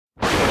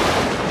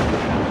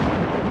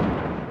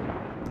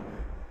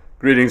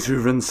Greetings,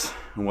 friends,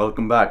 and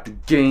welcome back to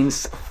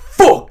Gaines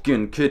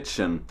fucking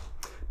Kitchen.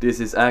 This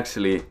is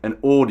actually an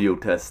audio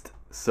test,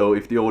 so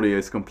if the audio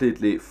is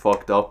completely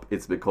fucked up,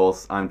 it's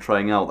because I'm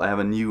trying out. I have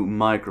a new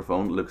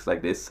microphone, looks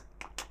like this.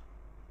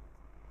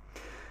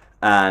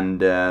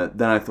 And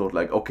then I thought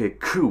like, okay,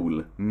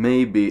 cool,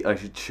 maybe I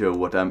should show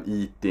what I'm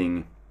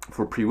eating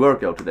for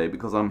pre-workout today,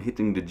 because I'm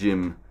hitting the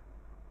gym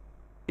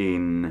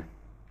in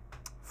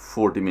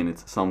 40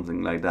 minutes,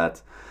 something like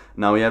that.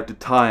 Now you have to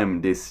time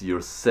this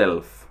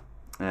yourself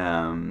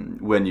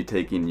when you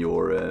take in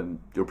your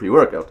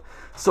pre-workout.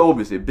 So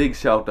obviously, big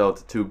shout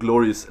out to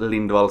Glorious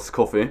Lindvalls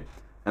Coffee.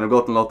 And I've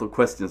gotten a lot of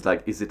questions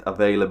like, is it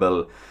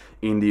available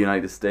in the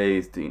United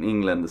States, in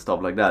England, and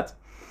stuff like that.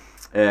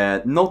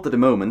 Not at the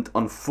moment,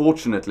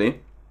 unfortunately,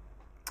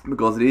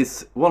 because it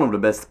is one of the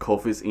best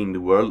coffees in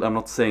the world. I'm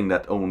not saying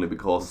that only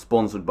because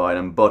sponsored by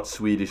them, but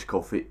Swedish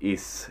coffee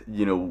is,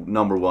 you know,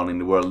 #1 in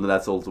the world, and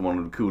that's also one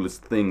of the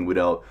coolest thing with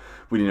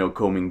you know,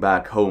 coming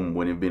back home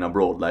when you've been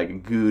abroad. Like a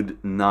good,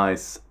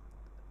 nice,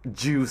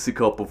 juicy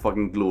cup of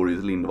fucking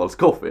Glorious Lindvalls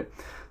coffee.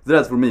 So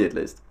that's for me at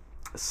least.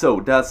 So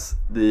that's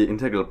the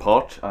integral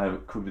part.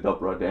 I've cooked it up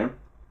right there.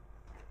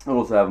 I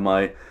also have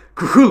my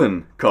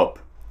Kuchulen cup.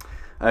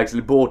 I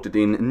actually bought it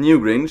in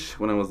Newgrange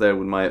when I was there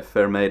with my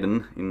fair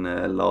maiden in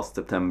last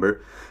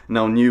September.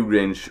 Now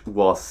Newgrange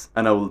was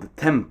an old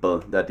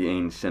temple that the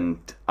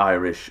ancient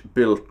Irish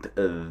built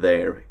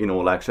there in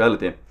all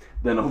actuality.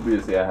 Then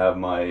obviously I have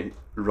my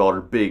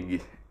rather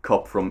big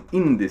cup from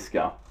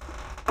Indiska.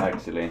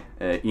 Actually,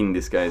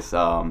 Indiska is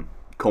a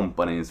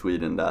company in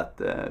Sweden that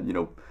you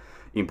know,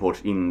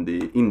 imports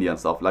Indian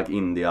stuff, like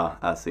India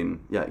as in,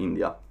 yeah,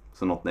 India,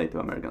 so not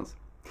Native Americans.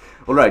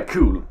 Alright,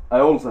 cool. I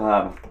also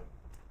have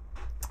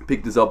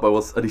picked this up. I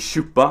was at the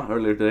Chupa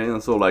earlier today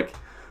and saw like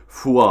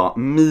foie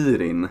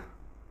mirin,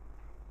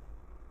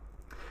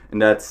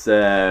 and that's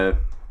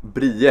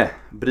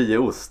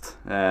brieost,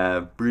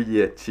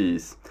 brie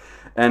cheese.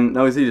 And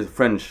now you see this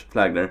French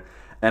flag there,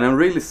 and I'm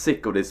really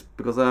sick of this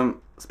because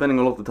I'm spending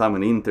a lot of time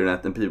on the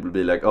internet and people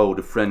be like, oh,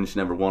 the French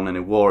never won any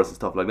wars and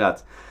stuff like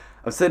that.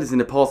 I've said this in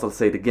the past, I'll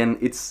say it again,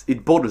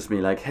 it bothers me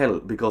like hell,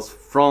 because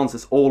France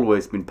has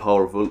always been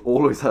powerful,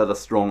 always had a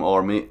strong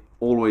army,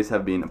 always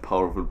have been a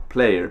powerful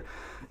player,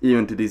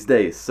 even to this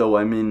day. So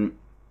I mean,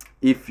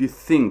 if you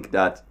think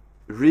that,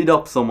 read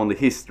up some on the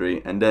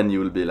history and then you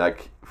will be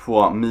like,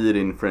 foie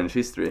mirin French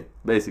history,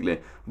 basically.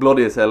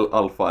 Bloody as hell,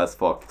 alpha as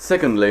fuck.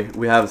 Secondly,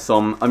 we have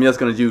some, I'm just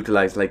gonna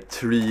utilize like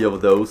 3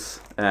 of those,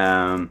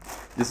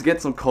 just to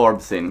get some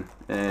carbs in.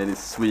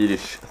 This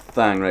Swedish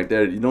thing right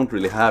there, you don't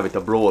really have it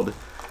abroad.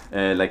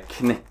 Like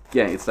knäcke,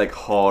 it's like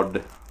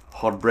hard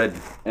bread.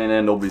 And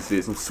then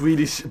obviously some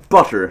Swedish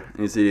butter.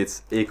 You see,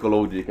 it's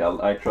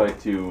ecological. I try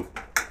to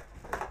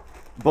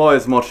buy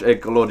as much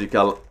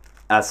ecological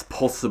as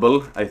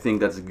possible. I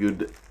think that's a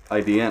good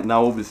idea.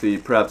 Now obviously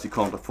perhaps you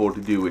can't afford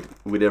to do it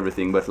with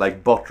everything, but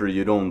like butter,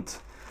 you don't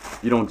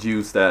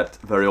use that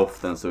very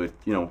often, so it,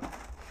 you know,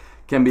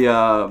 can be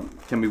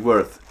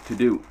worth to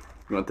do.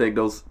 I'm gonna take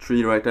those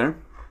 3 right there.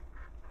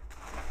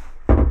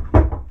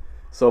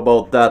 So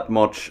about that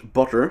much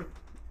butter,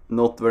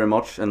 not very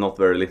much and not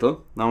very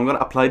little. Now I'm gonna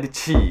apply the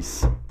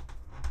cheese.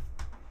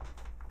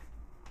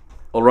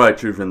 Alright,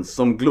 true friends,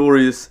 some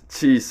glorious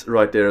cheese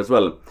right there as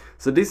well.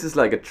 So this is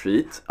like a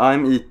treat.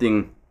 I'm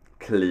eating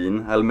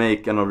clean. I'll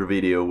make another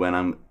video when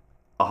I'm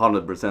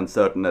 100%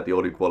 certain that the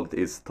audio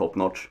quality is top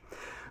notch,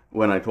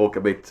 when I talk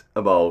a bit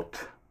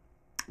about,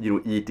 you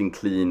know, eating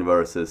clean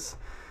versus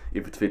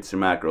if it fits your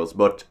macros.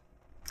 But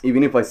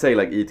even if I say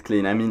like eat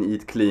clean, I mean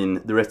eat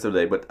clean the rest of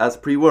the day. But as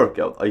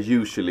pre-workout, I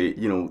usually,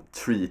 you know,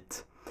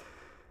 treat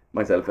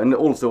myself. And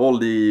also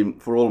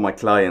for all my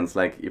clients,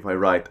 like if I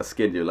write a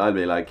schedule, I'll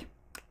be like,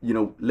 you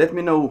know, let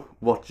me know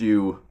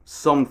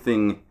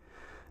something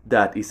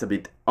that is a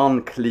bit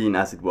unclean,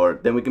 as it were.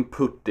 Then we can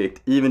put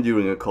it even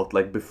during a cut,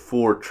 like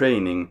before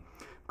training,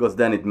 because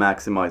then it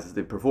maximizes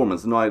the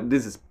performance. Now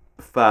this is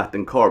fat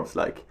and carbs,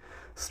 like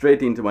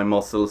straight into my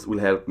muscles, will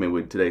help me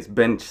with today's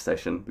bench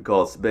session,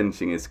 because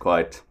benching is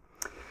quite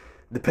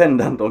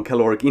dependent on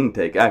caloric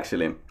intake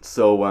actually.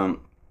 So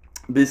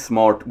be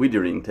smart with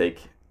your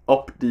intake,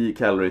 up the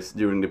calories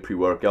during the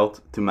pre-workout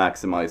to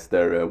maximize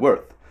their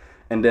worth,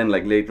 and then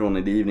like later on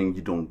in the evening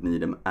you don't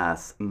need them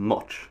as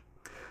much.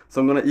 So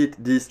I'm gonna eat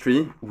these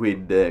 3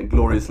 with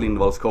Glorious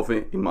Lindvalls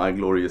coffee in my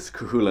glorious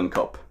Kuchulen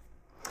cup.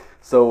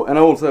 So, and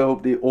I also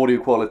hope the audio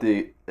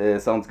quality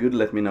sounds good.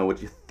 Let me know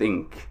what you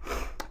think.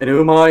 And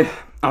who am I?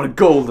 I'm the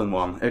golden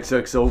one.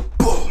 XOXO.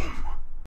 Boom!